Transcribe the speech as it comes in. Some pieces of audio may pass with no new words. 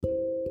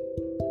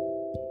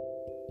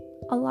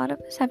A lot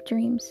of us have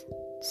dreams.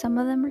 Some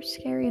of them are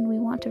scary and we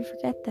want to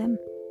forget them.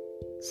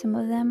 Some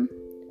of them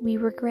we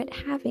regret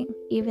having,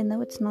 even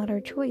though it's not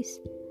our choice.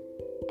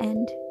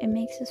 And it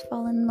makes us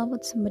fall in love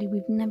with somebody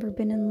we've never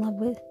been in love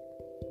with.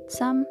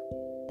 Some,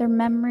 their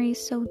memories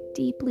so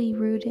deeply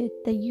rooted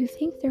that you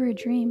think they're a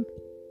dream.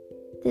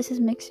 This is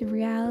Mix of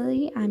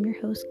Reality. I'm your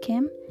host,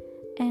 Kim,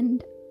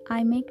 and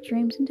I make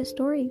dreams into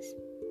stories.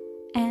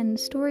 And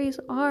stories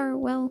are,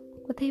 well,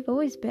 what they've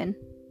always been.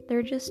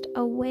 They're just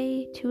a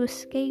way to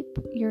escape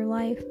your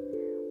life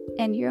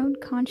and your own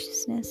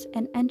consciousness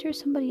and enter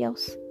somebody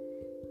else's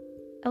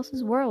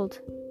world.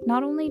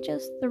 Not only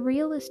just the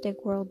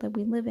realistic world that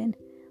we live in,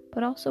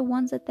 but also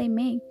ones that they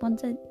make,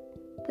 ones that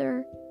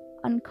their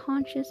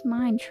unconscious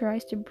mind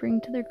tries to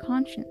bring to their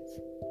conscience.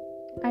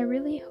 I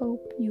really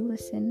hope you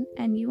listen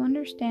and you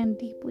understand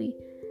deeply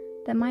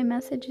that my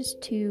message is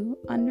to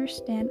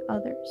understand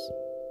others.